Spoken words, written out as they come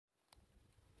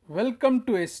Welcome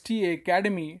to STA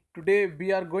Academy. Today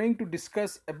we are going to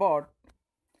discuss about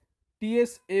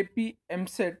TSAP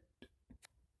MCET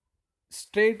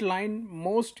straight line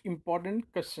most important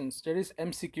questions, that is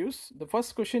MCQs. The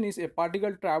first question is: a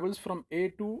particle travels from A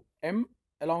to M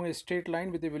along a straight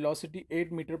line with a velocity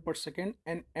 8 meter per second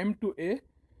and M to A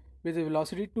with a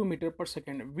velocity 2 meter per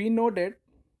second. We know that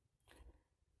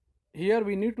here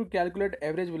we need to calculate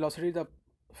average velocity. The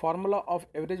formula of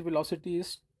average velocity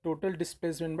is total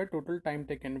displacement by total time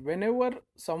taken. Whenever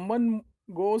someone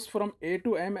goes from A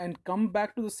to M and come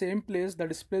back to the same place, the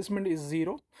displacement is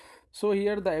zero. So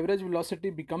here the average velocity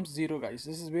becomes zero, guys.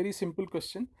 This is very simple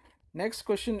question. Next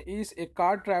question is: a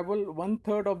car travel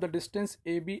 1/3 of the distance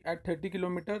AB at 30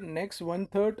 km, next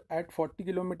 1/3 at 40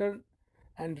 km,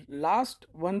 and last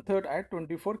 1/3 at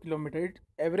 24 km.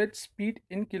 Average speed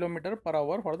in kilometer per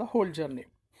hour for the whole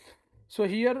journey.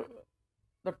 So here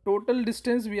the total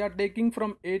distance we are taking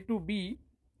from A to B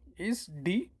is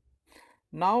D.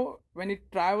 Now when it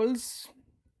travels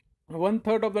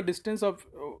 1/3 of the distance of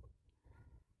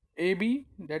AB,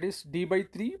 that is D by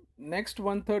 3, next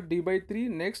 1/3 D by 3,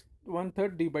 next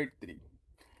 1/3 D by 3.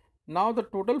 Now the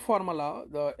total formula,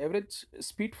 the average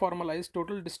speed formula, is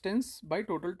total distance by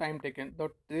total time taken.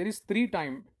 There is 3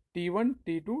 time: T1,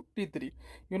 T2, T3.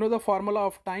 You know the formula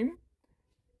of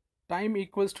time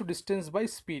equals to distance by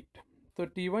speed. So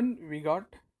T1 we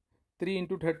got 3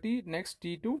 into 30, next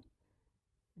T2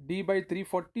 D by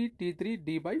 340, T3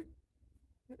 D by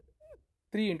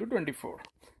 3 into 24.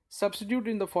 Substitute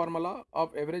in the formula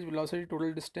of average velocity,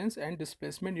 total distance and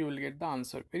displacement, you will get the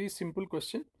answer. Very simple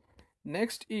question.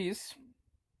 Next is: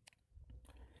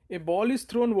 a ball is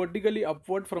thrown vertically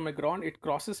upward from a ground. It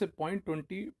crosses a point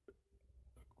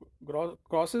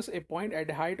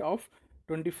at a height of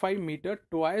 25 meter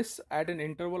twice at an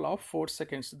interval of 4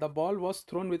 seconds. The ball was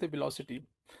thrown with a velocity.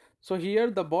 So here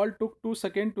the ball took 2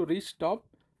 seconds to reach top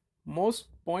most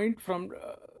point from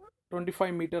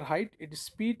 25 meter height. Its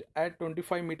speed at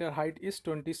 25 meter height is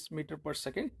 20 meter per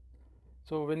second.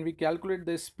 So when we calculate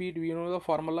the speed, we know the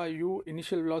formula: U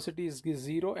initial velocity is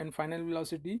 0 and final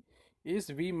velocity is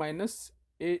V minus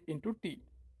A into T.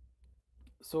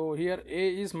 So here A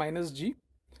is minus G.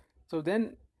 So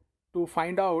then to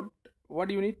find out,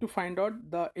 what you need to find out?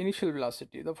 The initial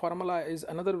velocity. The formula is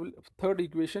another third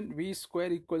equation: V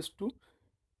square equals to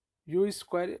U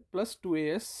square plus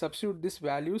 2AS. Substitute these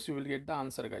values, you will get the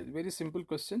answer, guys. Very simple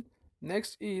question.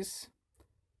 Next is: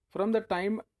 from the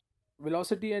time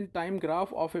velocity and time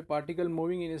graph of a particle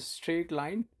moving in a straight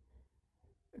line,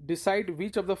 decide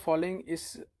which of the following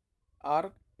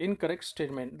are incorrect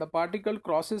statement. The particle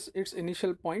crosses its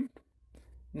initial point.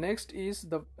 Next is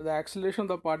the acceleration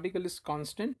of the particle is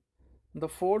constant. The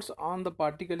force on the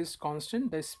particle is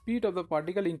constant. The speed of the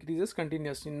particle increases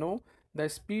continuously. No, the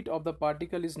speed of the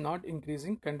particle is not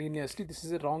increasing continuously. This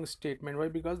is a wrong statement. Why?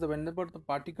 Because whenever the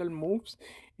particle moves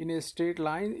in a straight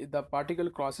line, the particle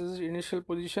crosses its initial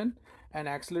position and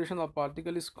acceleration of the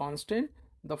particle is constant.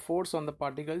 The force on the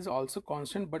particle is also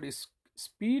constant, but its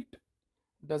speed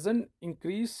doesn't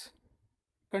increase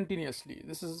continuously.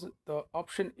 This is the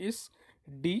option is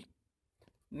D.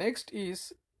 Next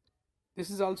is: this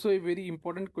is also a very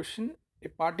important question. A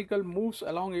particle moves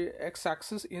along a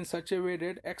x-axis in such a way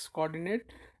that x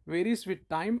coordinate varies with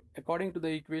time. According to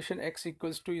the equation, x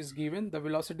equals to is given. The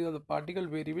velocity of the particle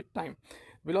vary with time.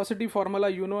 Velocity formula,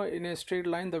 you know, in a straight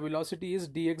line the velocity is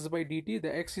dx by dt.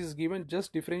 The x is given.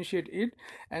 Just differentiate it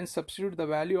and substitute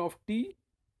the value of t.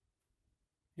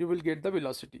 You will get the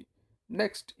velocity.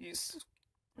 Next is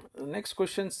next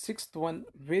question, sixth one,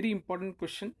 very important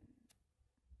question.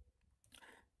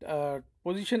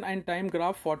 Position and time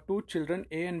graph for two children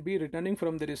A and B returning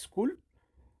from their school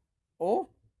O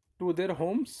to their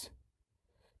homes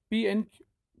P and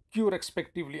Q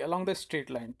respectively along the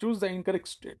straight line. Choose the incorrect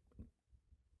state.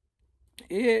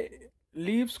 A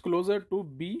lives closer to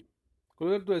B,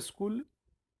 closer to a school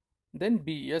than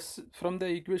B. Yes, from the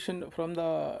equation, from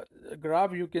the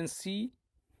graph, you can see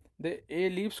the A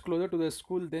lives closer to the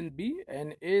school than B,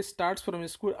 and A starts from a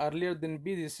school earlier than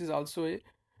B. This is also a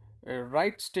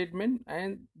right statement,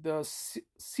 and the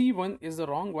C1 is the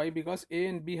wrong. Why? Because A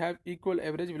and B have equal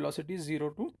average velocity 0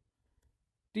 to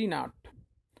T naught.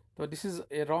 So this is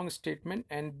a wrong statement,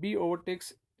 and B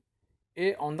overtakes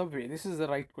A on the way. This is the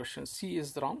right question. C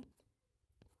is wrong.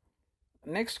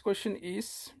 Next question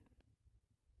is: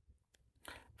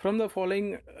 from the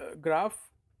following graph,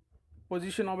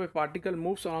 position of a particle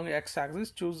moves along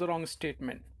x-axis. Choose the wrong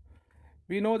statement.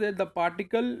 We know that the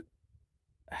particle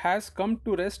has come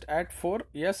to rest at 4.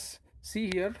 Yes, see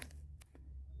here,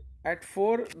 at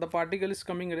 4 the particle is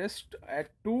coming rest, at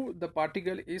 2 the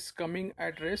particle is coming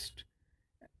at rest,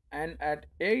 and at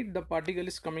 8 the particle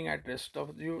is coming at rest.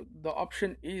 The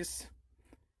option is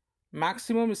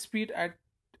maximum speed at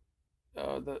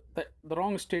the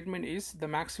wrong statement is the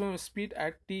maximum speed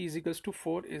at t is equals to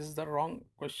 4 is the wrong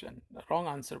question. The wrong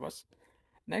answer was.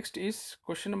 Next is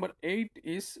question number 8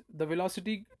 is the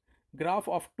velocity graph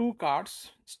of two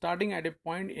cars starting at a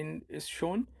point in is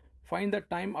shown. Find the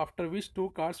time after which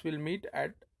two cars will meet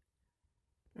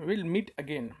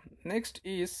again. Next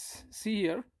is, see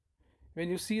here, when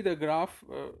you see the graph,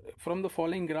 from the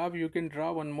following graph you can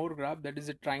draw one more graph, that is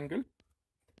a triangle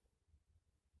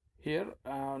here.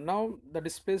 Now the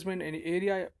displacement in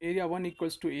area 1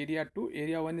 equals to area 2.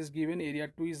 Area 1 is given, area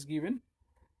 2 is given.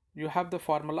 You have the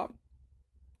formula.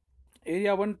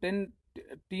 Area 1 10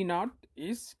 t naught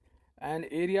is, and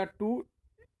area 2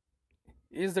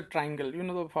 is the triangle. You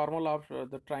know the formula of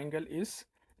the triangle is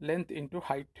length into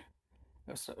height.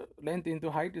 Length into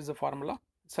height is the formula.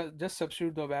 So just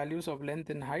substitute the values of length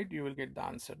and height, you will get the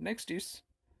answer. Next is,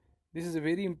 this is a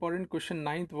very important question,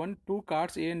 ninth one. Two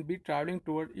cars A and B traveling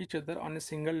toward each other on a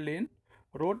single lane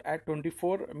road at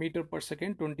 24 meter per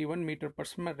second, 21 meter per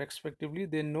second respectively.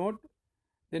 They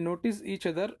notice each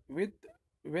other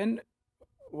when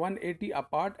 180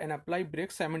 apart and apply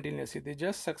brakes simultaneously. They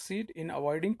just succeed in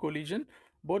avoiding collision.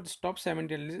 Both stop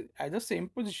simultaneously at the same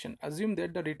position. Assume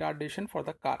that the retardation for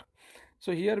the car.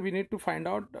 So here we need to find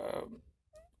out,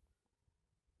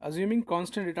 assuming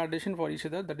constant retardation for each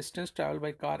other, the distance traveled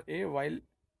by car A while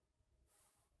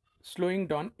slowing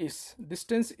down is,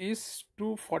 distance is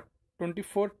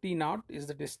 24 t naught is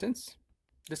the distance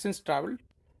traveled,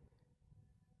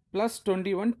 plus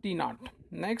 21 t naught.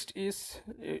 Next is,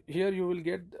 here you will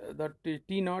get that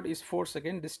t naught is 4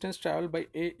 seconds. Distance traveled by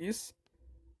A is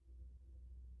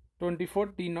 24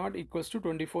 t naught equals to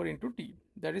 24 into t,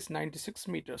 that is 96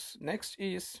 meters. Next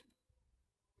is,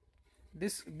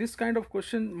 this kind of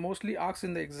question mostly asked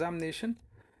in the examination.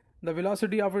 The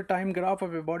velocity of a time graph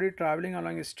of a body traveling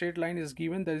along a straight line is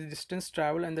given. The distance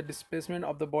traveled and the displacement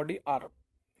of the body are.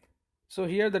 So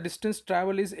here the distance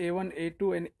traveled is a1,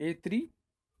 a2 and a3.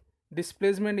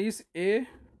 Displacement is a1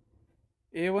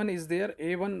 is there,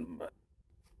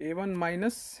 a1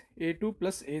 minus a2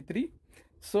 plus a3.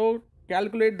 So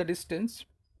calculate the distance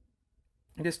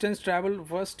traveled.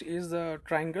 First is the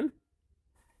triangle.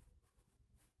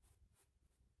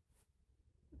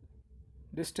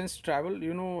 Distance travel,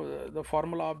 you know the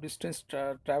formula of distance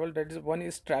travel, that is, one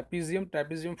is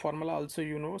trapezium formula, also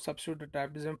you know. Substitute the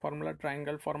trapezium formula,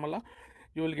 triangle formula,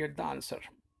 you will get the answer.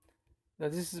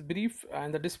 This is brief,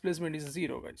 and the displacement is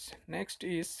 0, guys. Next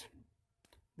is,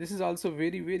 this is also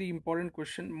very important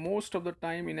question. Most of the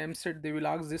time in MCET they will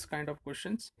ask this kind of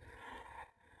questions.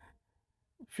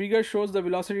 Figure shows the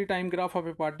velocity time graph of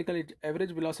a particle. Its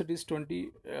average velocity is 20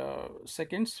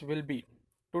 seconds will be.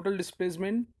 Total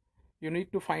displacement, you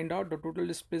need to find out the total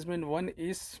displacement. One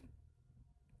is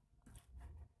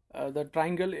the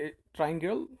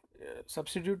triangle.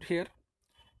 Substitute here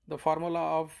the formula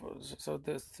of, so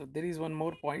there is one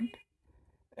more point.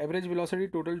 Average velocity,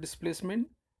 total displacement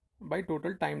by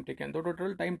total time taken. The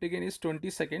total time taken is 20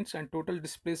 seconds and total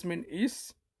displacement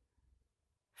is,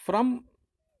 from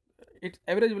its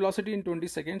average velocity in 20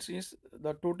 seconds is,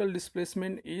 the total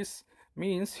displacement is,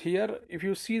 means here if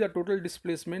you see the total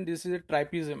displacement, this is a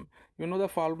trapezium. You know the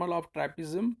formula of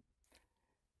trapezium,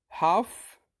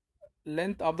 half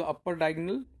length of the upper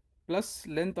diagonal plus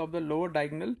length of the lower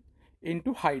diagonal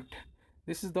into height.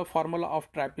 This is the formula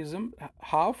of trapezium,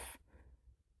 half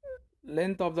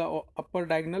length of the upper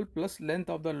diagonal plus length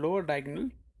of the lower diagonal.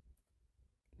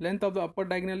 Length of the upper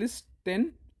diagonal is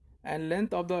 10 and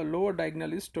length of the lower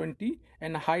diagonal is 20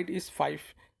 and height is 5.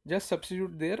 Just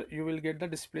substitute there, you will get the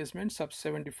displacement sub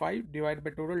 75 divided by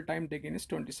total time taken is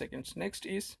 20 seconds. Next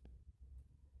is,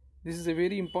 this is a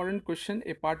very important question.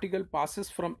 A particle passes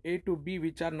from A to B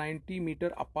which are 90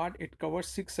 meter apart. It covers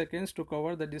 6 seconds to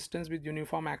cover the distance with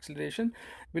uniform acceleration.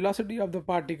 Velocity of the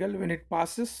particle when it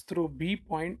passes through B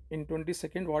point in 20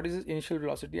 seconds. What is its initial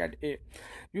velocity at A?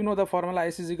 You know the formula,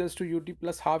 S is equals to ut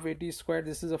plus half at squared.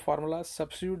 This is a formula.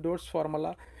 Substitute those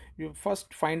formula. You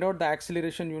first find out the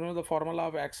acceleration. You know the formula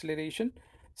of acceleration.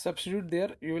 Substitute there,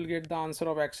 you will get the answer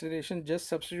of acceleration. Just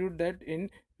substitute that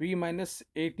in v minus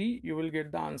at, you will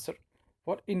get the answer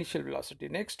for initial velocity.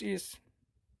 Next is,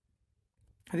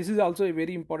 this is also a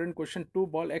very important question. Two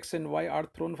balls x and y are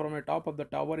thrown from the top of the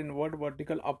tower in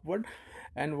vertical upward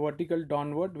and vertical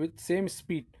downward with same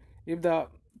speed. If the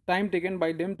time taken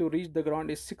by them to reach the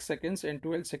ground is 6 seconds and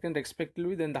 12 seconds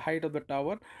respectively, then the height of the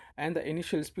tower and the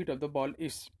initial speed of the ball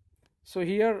is. So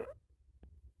here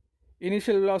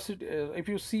initial velocity, if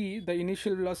you see the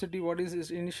initial velocity, what is its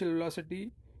initial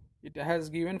velocity? it has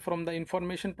given from the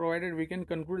information provided, we can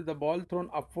conclude the ball thrown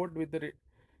upward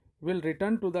will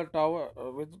return to the tower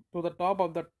to the top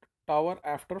of the tower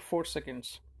after 4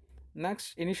 seconds.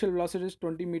 Next, initial velocity is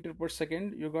 20 meter per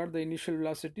second. You got the initial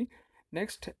velocity.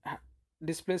 Next,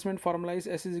 displacement formula is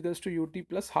s is equals to ut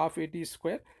plus half at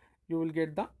square. You will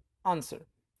get the answer.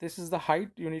 This is the height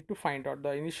you need to find out.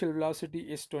 The initial velocity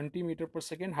is 20 meter per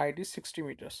second. Height is 60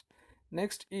 meters.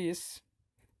 Next is,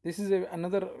 this is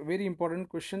another very important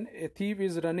question. A thief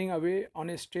is running away on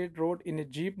a straight road in a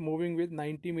jeep moving with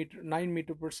 9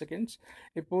 meter per second.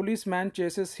 A policeman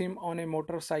chases him on a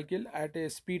motorcycle at a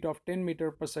speed of 10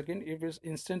 meter per second. If its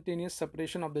instantaneous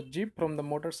separation of the jeep from the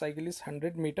motorcycle is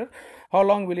 100 meter, how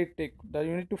long will it take?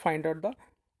 You need to find out the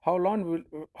how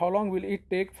long will it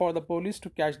take for the police to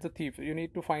catch the thief? You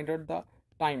need to find out the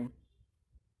time.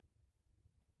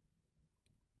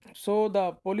 So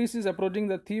the police is approaching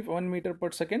the thief 1 meter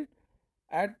per second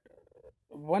at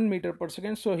 1 meter per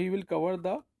second. So he will cover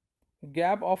the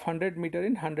gap of 100 meter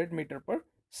in 100 meter per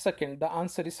second. The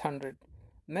answer is 100.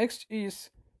 Next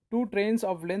is two trains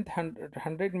of length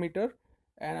 100 meter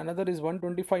and another is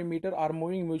 125 meter are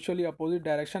moving mutually opposite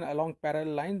direction along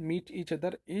parallel lines, meet each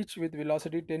other each with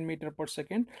velocity 10 meter per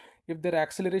second. If their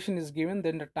acceleration is given,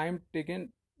 then the time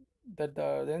taken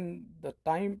then the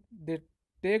time they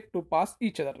take to pass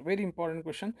each other. Very important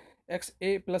question.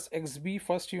 XA plus XB,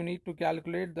 first you need to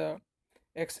calculate the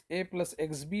XA plus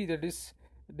XB, that is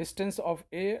distance of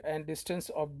A and distance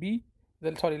of B,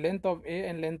 length of A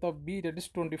and length of B, that is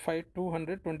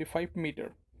 225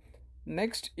 meter.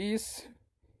 Next is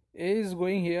A is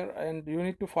going here and you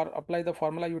need to apply the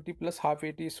formula ut plus half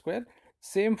at square.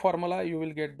 Same formula you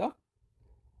will get the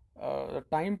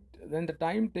time, then the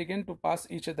time taken to pass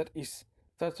each other is.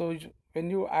 So when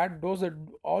you add those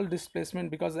all displacement,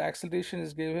 because the acceleration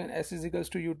is given s is equals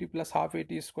to ut plus half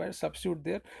at square, substitute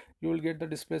there, you will get the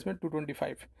displacement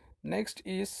 225. Next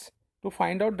is to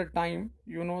find out the time.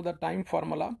 You know the time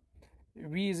formula,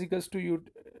 v is equals to ut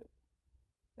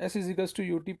s is equals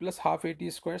to ut plus half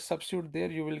at square, substitute there,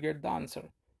 you will get the answer.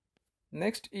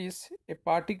 Next is a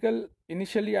particle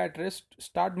initially at rest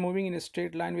start moving in a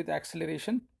straight line with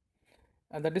acceleration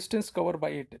and the distance covered by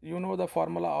it. You know the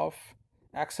formula of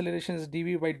acceleration is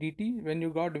dv by dt. When you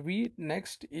got v,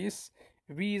 next is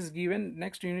v is given.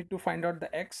 Next you need to find out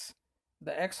the x.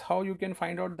 How you can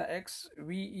find out the x?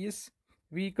 V is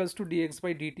v equals to dx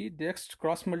by dt. Next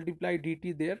cross multiply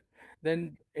dt there,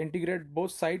 then integrate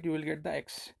both sides, you will get the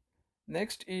x.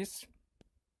 Next is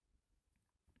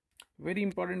very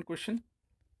important question.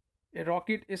 A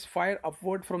rocket is fired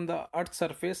upward from the earth's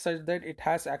surface such that it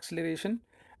has acceleration,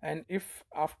 and if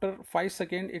after 5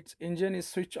 seconds its engine is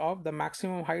switched off, the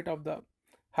maximum height of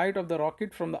the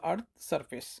rocket from the earth's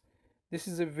surface. This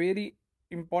is a very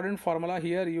important formula.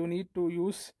 Here you need to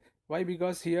use, why?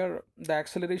 Because here the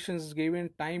acceleration is given,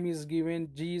 time is given,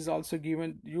 g is also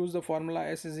given. Use the formula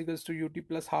s is equals to ut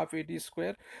plus half at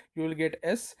square, you will get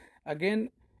s.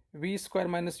 Again v square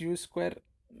minus u square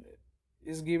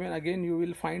is given, again you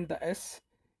will find the s.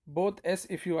 Both s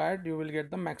if you add, you will get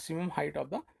the maximum height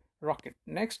of the rocket.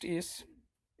 Next is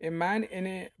a man in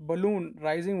a balloon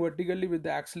rising vertically with the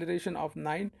acceleration of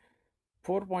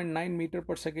 4.9 meter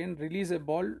per second release a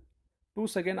ball 2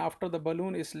 seconds after the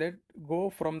balloon is let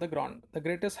go from the ground. The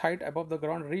greatest height above the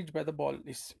ground reached by the balloon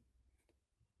is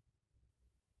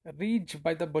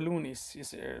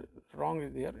wrong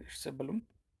here, it's a balloon.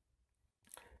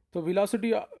 So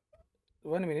velocity,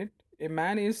 1 minute. A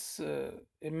man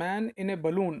in a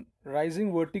balloon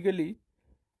rising vertically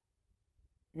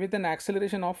with an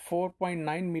acceleration of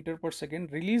 4.9 meter per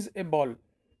second release a ball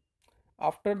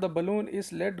after the balloon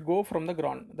is let go from the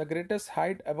ground. The greatest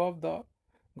height above the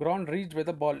ground reached by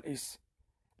the ball is.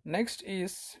 Next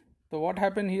is, so what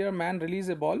happened here? Man release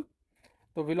a ball.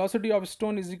 The velocity of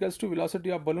stone is equals to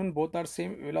velocity of balloon, both are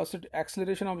same. Velocity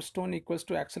acceleration of stone equals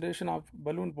to acceleration of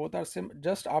balloon, both are same.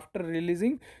 Just after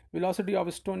releasing, velocity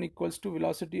of stone equals to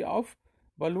velocity of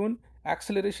balloon.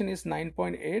 Acceleration is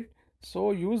 9.8.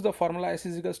 So use the formula s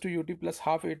is equals to ut plus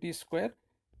half at square.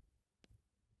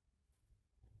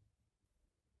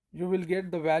 You will get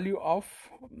the value of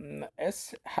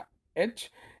sh.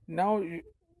 Now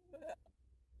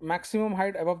maximum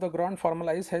height above the ground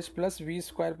formula is h plus v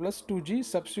square plus 2g.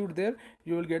 Substitute there,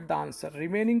 you will get the answer.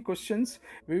 Remaining questions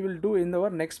we will do in our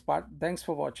next part. Thanks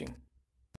for watching.